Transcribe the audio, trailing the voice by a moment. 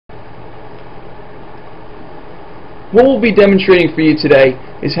What we'll be demonstrating for you today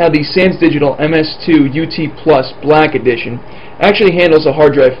is how the Sans Digital MS2UT Plus Black Edition actually handles a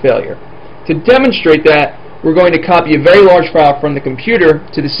hard drive failure. To demonstrate that, we're going to copy a very large file from the computer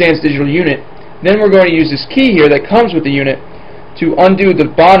to the Sans Digital unit. Then we're going to use this key here that comes with the unit to undo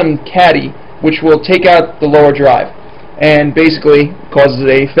the bottom caddy, which will take out the lower drive and basically causes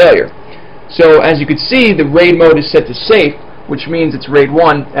a failure. So as you can see, the RAID mode is set to safe, which means it's RAID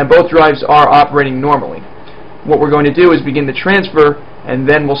 1, and both drives are operating normally. What we're going to do is begin the transfer, and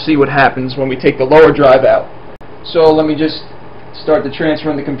then we'll see what happens when we take the lower drive out. So let me just start the transfer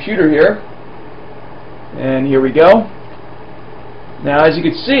on the computer here, and here we go. Now as you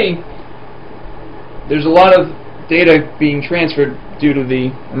can see, there's a lot of data being transferred due to the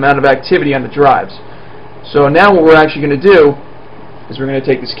amount of activity on the drives. So now what we're actually going to do is we're going to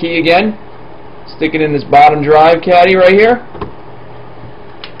take this key again, stick it in this bottom drive caddy right here,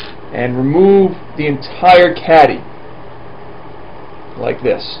 and remove the entire caddy like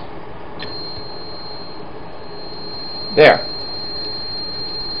this. There.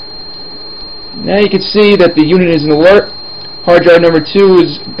 Now you can see that the unit is in alert. Hard drive number 2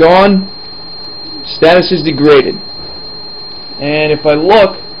 is gone. Status is degraded. And if I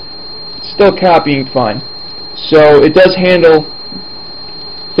look, it's still copying fine. So it does handle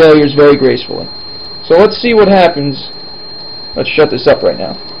failures very gracefully. So let's see what happens. Let's shut this up right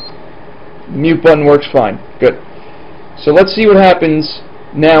now. Mute button works fine. Good. So let's see what happens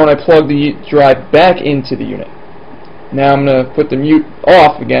now when I plug the drive back into the unit. Now I'm going to put the mute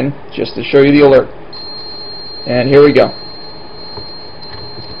off again just to show you the alert. And here we go.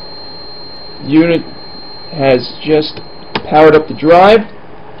 The unit has just powered up the drive.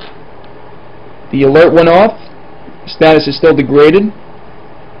 The alert went off. Status is still degraded.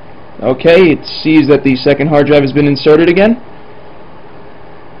 Okay, it sees that the second hard drive has been inserted again.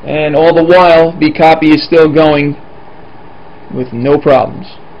 And all the while, the copy is still going with no problems.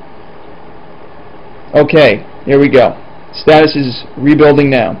 Okay, here we go. Status is rebuilding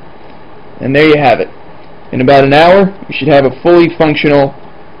now. And there you have it. In about an hour, you should have a fully functional,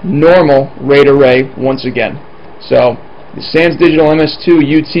 normal RAID array once again. So, the Sans Digital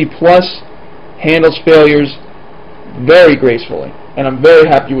MS2UT Plus handles failures very gracefully, and I'm very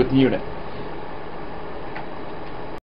happy with the unit.